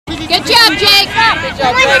Good job, Jake. Good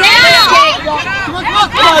job, Jake.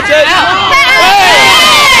 Come on, Jake.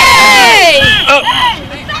 Hey!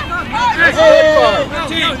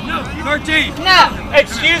 13. No.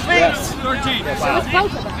 Excuse me? Yes. 13.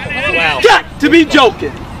 Wow. Got to be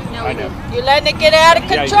joking. I know. You're letting it get out of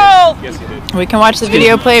control. Yes, you did. We can watch the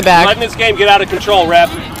video playback. Letting this game get out of control, ref.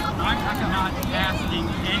 I'm not asking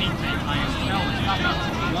anything. I am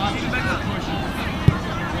telling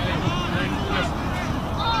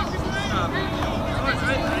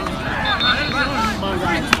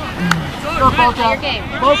Your game.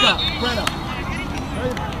 Boca, Brenda.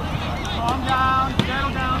 Calm down,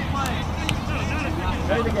 settle down, play.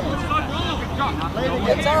 Play the game.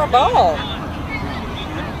 It's our ball.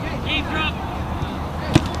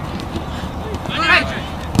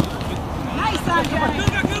 Nice on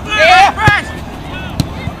Yeah.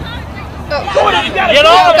 Get on him. Go, buddy.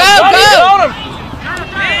 go. Get on him.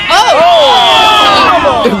 Oh!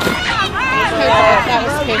 That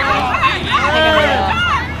was paper.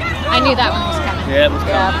 I knew that one was coming. Yeah, it was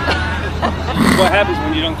coming. What happens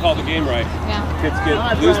when you don't call the game right? Yeah. Kids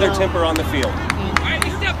lose their temper on the field.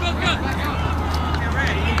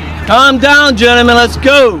 Calm down, gentlemen. Let's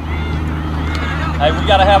go. Hey, we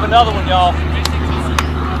got to have another one, y'all.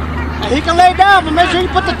 He can lay down, but make sure you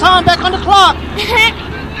put the time back on the clock.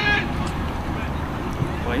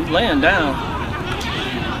 Well, he's laying down.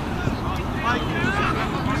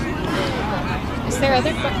 Is their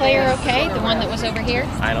other player okay? The one that was over here?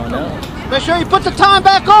 I don't know. Make sure you put the time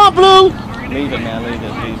back on, Blue. Leave it, man. Leave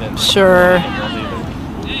it. Leave it. Sure.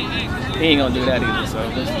 Leave it. He ain't gonna do that either,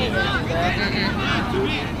 so just leave it.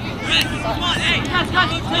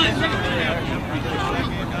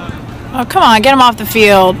 Oh, come on. Get him off the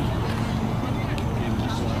field.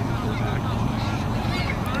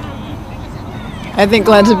 I think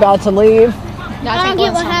Glenn's about to leave. I think don't get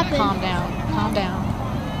Glenn's what saying, happened. calm down. Calm down.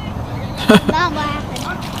 Not what happened.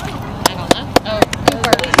 I don't know. Oh,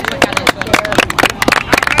 Cooper. Cooper got into it.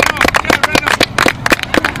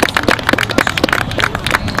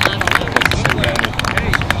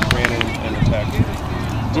 Ran in and attacked.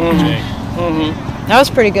 That was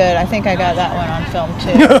pretty good. I think I got that one on film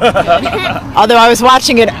too. Although I was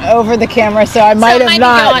watching it over the camera, so I might have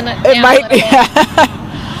not. It might. Yeah.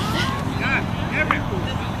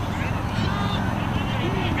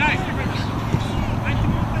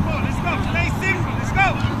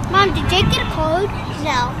 Mom, did Jake get a code?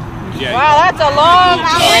 No. Yeah, Wow, that's a long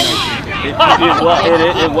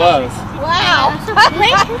It was. Wow.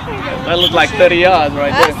 That looked like 30 yards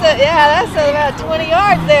right there. That's about 20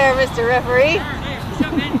 yards there, Mr. Referee.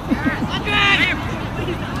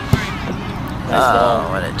 Oh,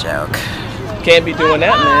 what a joke. Can't be doing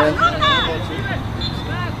that, man.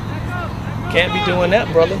 Can't be doing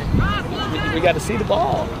that, brother. We got to see the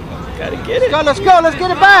ball. Got to get it. Let's go, let's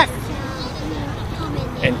get it back.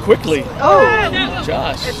 And quickly. Oh,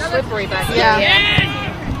 Josh. it's slippery back there.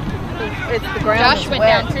 Yeah. It's the ground. Josh is went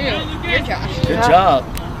wet. down too. Good Josh. Good job.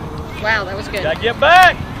 Wow, that was good. Got to get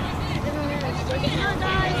back.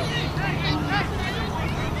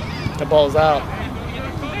 The ball's out.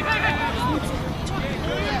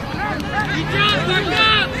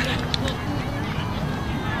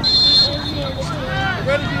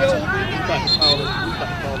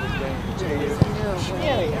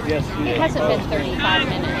 Yes, It hasn't been 35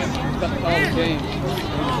 minutes.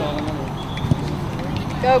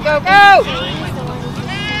 Go, go, go!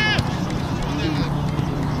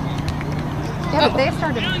 Yeah, but they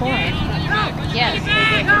started before. Yes, they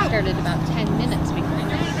did. They started about 10 minutes before,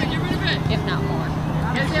 if not more.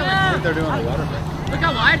 They're doing the water break. Look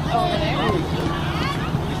how wide. Over there.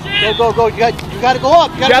 Go. You got to go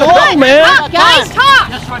up. You got to go up, up, man. Guys, talk!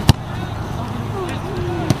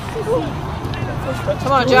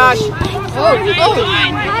 Come on, Josh.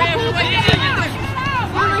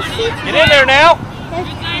 Get in there now.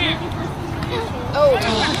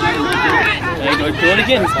 There you go. Do it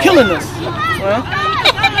again. He's killing us. Well,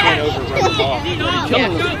 he's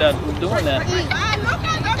killing us with doing that.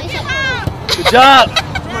 Good job.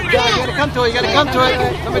 You gotta come to it, you gotta come to it.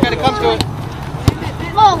 Somebody gotta come to it.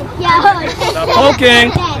 Oh, yeah. Stop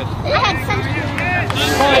poking. I had some.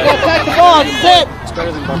 Go catch the ball. That's it. It's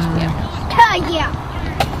better than Bucks. Yeah.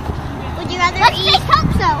 Would you rather eat?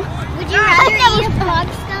 So. Would you rather eat a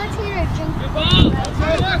bug skeleton or drink?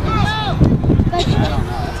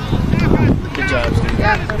 Good job, Steve.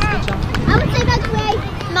 I would say that way.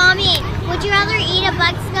 Mommy, would you rather eat a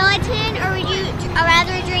bug skeleton or would you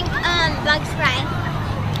rather drink bug spray?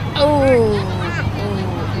 Oh.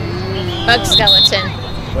 Bug skeleton.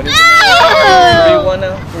 What is it now? 3-1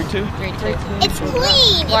 now? 3-2? 3-2. It's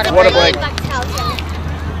clean. Water it's a break. bug skeleton.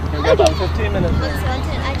 We got about 15 minutes. Bug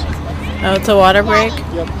skeleton. I choose Oh, it's a water break?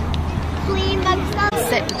 Yep. Clean bug stuff.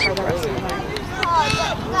 Sit for the rest of the night.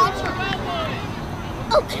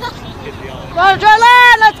 Oh, God. Come on,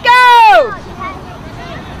 Jordan, let's go!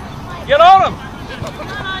 Get on him!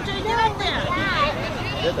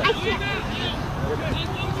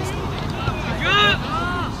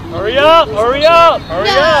 Hurry up! Hurry up! Hurry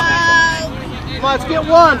up! Come on, let's get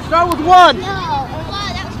one. Start with one.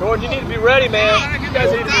 Jordan, you need to be ready, man. You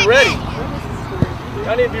guys need to be ready.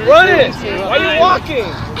 Y'all need to be running. Why are you walking?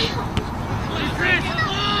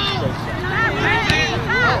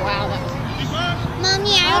 Oh, wow.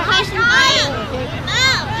 Mommy, I will catch some fire.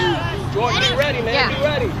 Jordan, be ready, man. Yeah. Be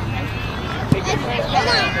ready. Take it.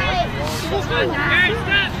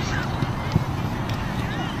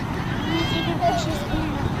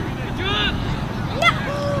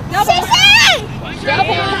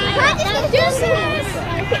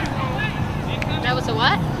 That was a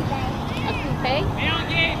what? A coupe?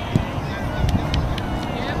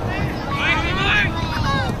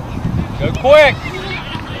 Go quick.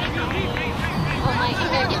 Oh my, I'm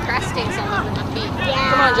gonna get grass stains all over my feet.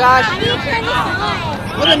 Come on, Josh.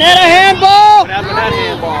 Wasn't that a handball? What happened to that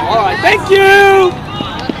handball? All right, thank you.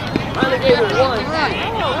 Finally gave it one.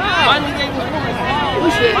 Finally gave it one. At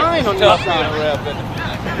least mine on the side.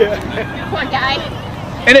 Poor guy.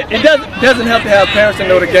 And it doesn't help to have parents that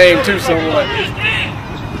know the game too so much.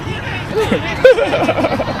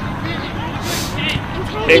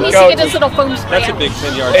 He needs to get his little foam spray. That's a big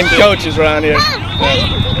 10-yard And coaches around here. Of what?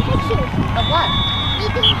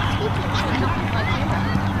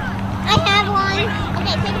 I have one.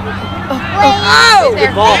 Okay, take a picture. Oh!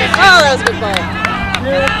 Good ball. Oh, that was a good ball.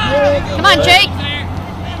 Come on, Jake.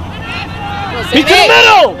 He's in the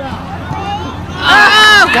middle!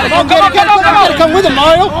 Oh! Gotta come with him,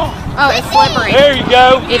 Mario. Oh, it's slippery. There you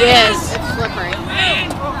go. It is. It's slippery.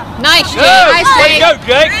 Nice, Jake. Go. Nice, Way to Jake. go,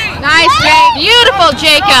 Jake. Nice, Jake. Beautiful,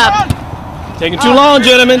 Jacob. Taking too long,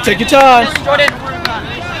 gentlemen. Take your time. Jordan.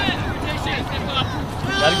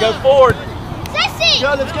 Gotta go forward. Sissy!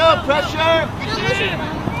 Go, let's go. Pressure.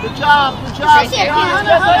 Good job. Good job. Sissy,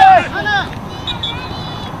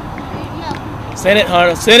 Send it,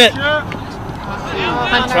 Hunter. Send it.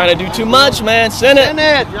 Trying to do too much, man. Send it.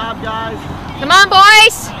 Good job, guys. Come on,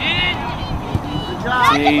 boys.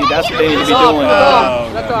 See, that's what they need to be doing.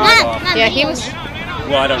 Oh, no, Yeah, he was.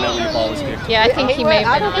 Well, I don't know when the ball was kicked. Yeah, I think he may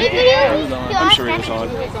have been. I'm sure he was on.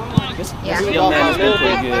 This Yeah. young man has been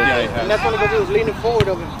pretty good. Yeah, he has. And that's what he was leaning forward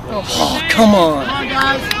over. Oh, come on.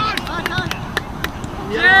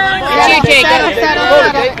 It's you, Jacob.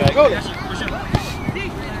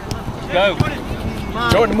 Go.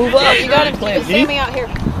 Jordan, move up. You got him. Playing Sammy deep. out here.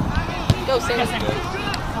 Go, Sammy.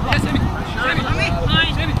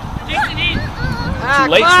 Too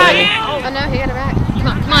late, Sammy. Oh no, he got it back. Come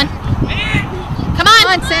on, come on. Come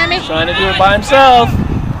on, Sammy. Trying to do it by himself.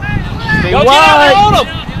 Stay Go get wide. him. Hold him.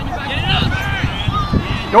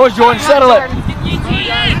 Yours, Jordan. Settle it. Get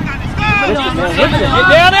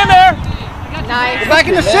down in there. Nice. Back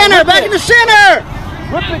in the center. Back in the center.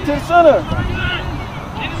 Whip it to the center.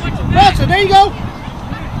 That's it. There you go.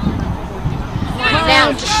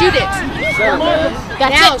 Now, shoot it. Center, man.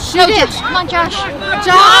 That's Now, it. shoot Go, it. Josh. Come on, Josh.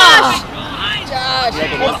 Josh.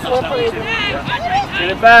 Get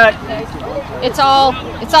it back. It's all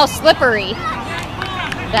slippery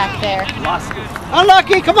back there.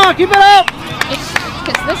 Unlucky. Come on. Keep it up. It's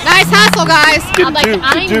because this. Nice hustle, guys. Good I'm like, dew,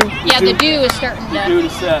 good dew, good yeah, the dew. dew is starting to. Do the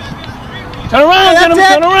set. Turn around, gentlemen.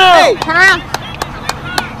 Turn around. Turn around.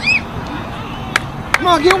 Come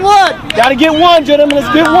on, get one. Gotta get one, gentlemen.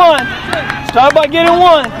 Let's get one. Start by getting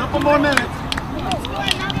one. Couple more minutes.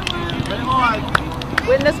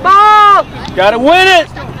 Win this ball. Gotta win it.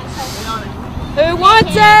 Who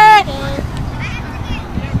wants it?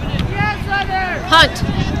 Hunt.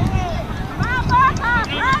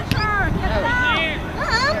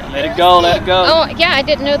 Let it go, let it go. Oh, yeah, I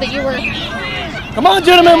didn't know that you were. Come on,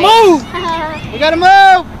 gentlemen, move. We gotta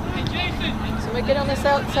move. So we get on this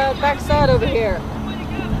outside, back side over here. A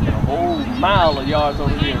whole mile of yards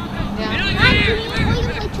over here. Yeah.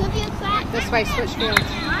 This way, switch fields.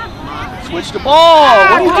 Switch the ball.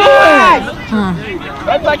 What are you doing?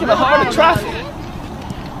 Right back in the heart of traffic.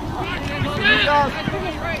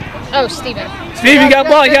 Oh, Steven. Steve, you got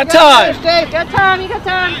ball. You got time. Dave, got time. You got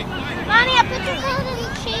time. Mommy, I put your phone in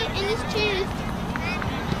his shoes.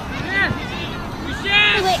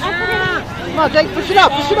 Wait, I put it in. Come on, Jake, push it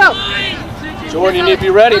up. Push it up. Jordan, you need to be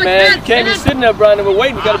ready, man. You can't be sitting there, Brian, and we're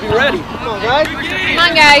waiting. You gotta be ready. Come on, guys. Come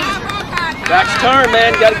on, guys. Back's turned,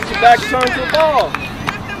 man. You gotta get your back turned to the ball.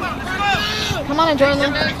 Come on,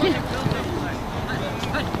 Jordan.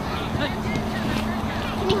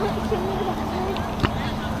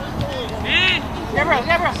 That's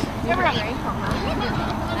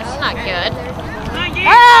not good.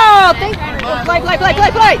 Oh,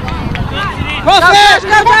 play. Cross Josh,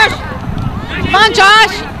 go Josh. Come on,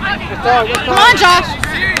 Josh. Come on, Josh.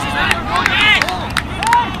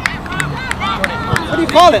 What are you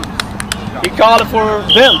calling? He called it for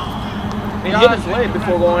them. He hit his leg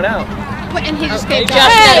before going out. And he just gave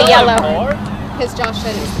Josh a yellow. Because Josh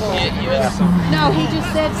said it was full. No, he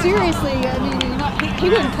just said, seriously, I mean, he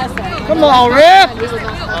wouldn't cuss at him. Come on, Rip!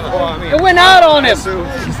 It went out on him.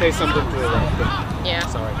 You say something to her. Yeah.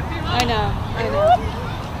 Sorry. I know.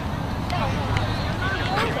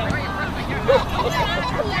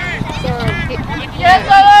 Yes,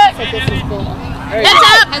 So this is cool. Heads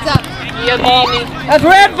up! Heads up! You call me. That's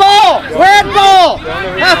red ball! Red ball!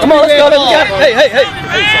 Come on, let's go.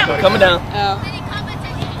 Hey. Coming down. Oh.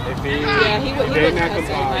 Yeah, he wouldn't cuss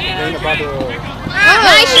at him.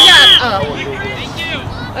 Nice shot! Oh.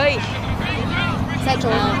 Hey. Such a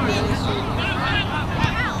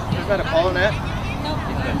Is that a call on that?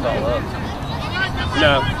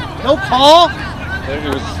 No. No call? It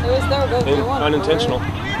was their vote. unintentional.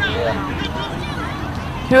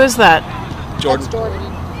 Who is that? Jordan. That's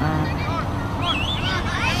Jordan.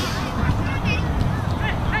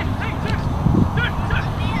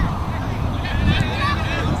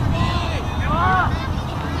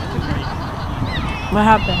 What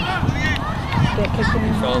happened? He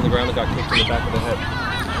fell on the ground and got kicked in the back of the head.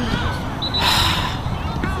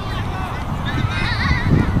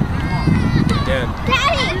 Again.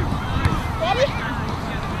 Daddy!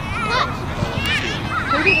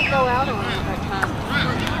 Who did it go out on that time?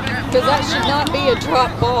 Because that should not be a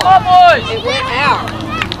drop ball. It went out.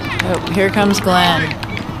 Oh, here comes Glenn.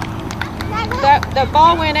 The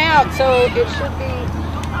ball went out, so it should be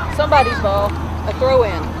somebody's ball, a throw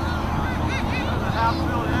in.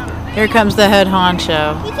 Here comes the head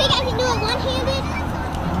honcho. You think I can do it one-handed?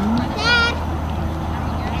 Dad?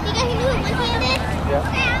 You think I can do it one-handed?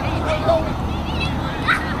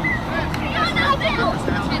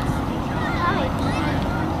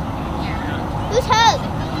 Who's hug?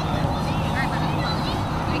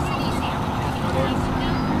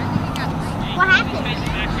 What happened?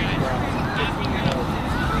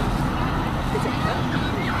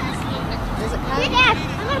 Here, Dad.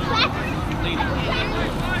 I'm gonna practice.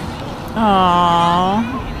 Aww.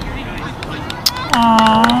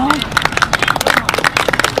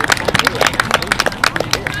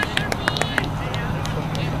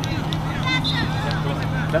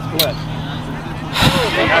 That's blessed.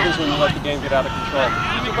 What happens when you let the game get out of control?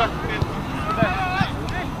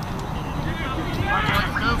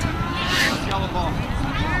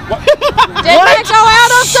 Didn't that go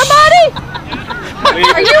out on somebody?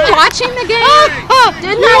 Are you watching the game?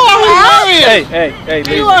 Didn't that go out? Hey,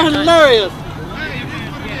 You are hilarious.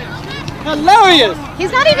 Hilarious.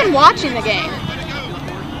 He's not even watching the game.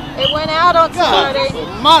 It went out on somebody.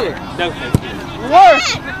 Mother. No,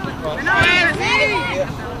 Worse.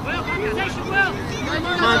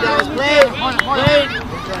 Come on, guys, play.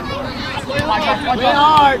 Play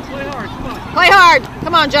hard. Play hard.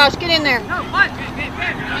 Come on, Josh, get in there.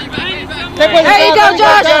 There you go,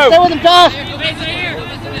 Josh. Stay with him, Josh.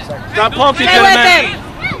 stop pumping, Stay with him.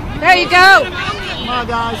 There you go. Come on,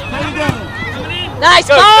 guys, play together. Nice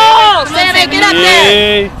ball. Sammy, get up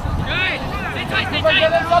there.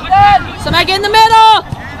 Somebody get in the middle.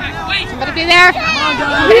 Somebody be there.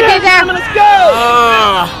 Somebody be there. Let's go.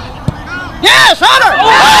 Yes, Hunter.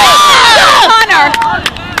 Hunter.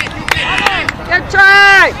 Good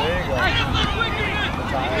try.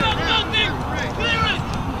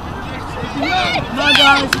 Come on,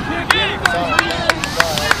 guys.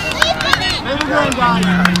 Play the game, guys.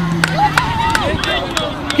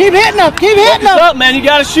 Keep hitting up. Keep hitting up, man. You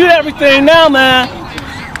got to shoot everything now, man.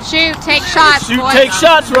 Shoot, take shots, Shoot, boys. take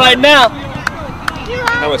shots right now.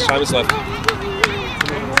 How much time is left?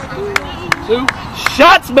 2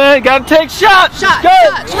 shots, man. Got to take shots. Shot. Go.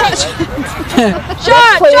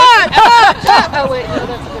 Shot. Oh, wait. No,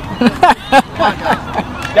 that's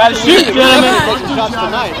Got to shoot, gentlemen.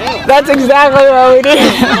 That's exactly what we did.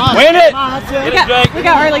 Win it. we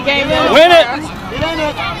got early game. Win it.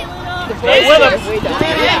 Stay with him.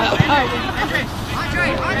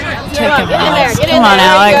 Take him, Get in there. Alex. Get in Come on, there.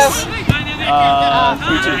 There you Alex.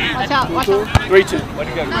 3-2. Watch out. Watch out. 2. Way to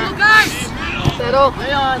go. Settle. Way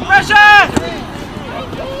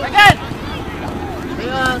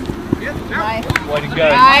to go.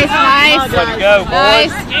 Nice. Way to go, boys.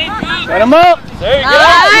 Nice. Set him up. There you go.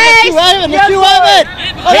 Nice. Let's do it.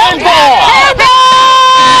 Handball.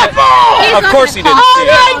 Of course he didn't see it.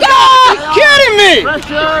 my God! Are you kidding me?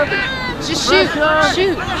 Just shoot. Shoot.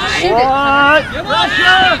 Shoot it. What?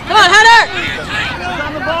 Come on, Hunter.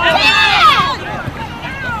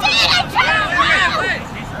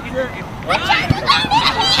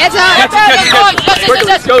 It's up.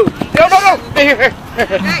 Let's go. No. Here.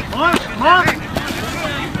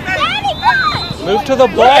 Move to the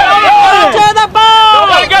ball. To the ball!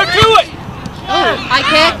 Nobody go to it. I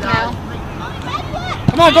kick. No.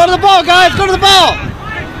 Come on, go to the ball, guys. Go to the ball.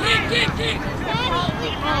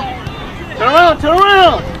 Turn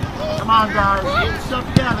around. Come on, guys. Get yourself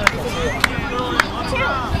together.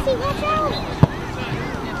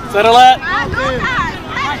 Settle it.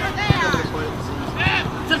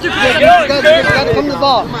 You Gotta come to the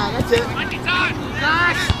ball. Come on, that's it.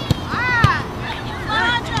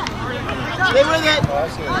 Stay with it.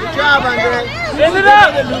 Good job, Andre. Send it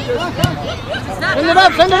up.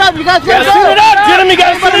 Send it up. You guys Send it up, Jeremy. You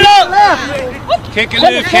gotta send it up. Kick and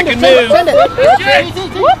move. Send it.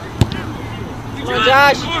 Come on,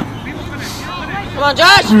 Josh. Come on,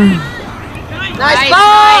 Josh. Nice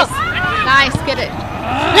ball. Nice. Get it.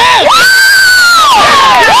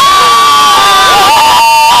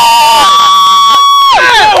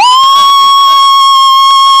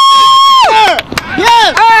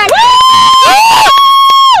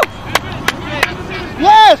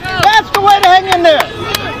 Yes, that's the way to hang in there.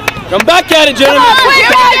 Come back at it, gentlemen.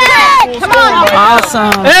 Come on.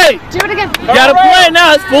 Awesome. Hey, Do it again. you gotta play it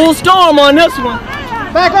now. It's full storm on this one.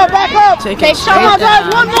 Back up. Okay, Come on,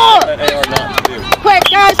 guys, one more. Quick,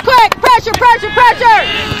 guys, quick. Pressure.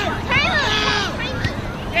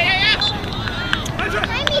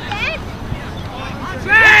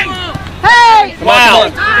 Hey. Wow.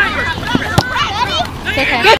 It's okay.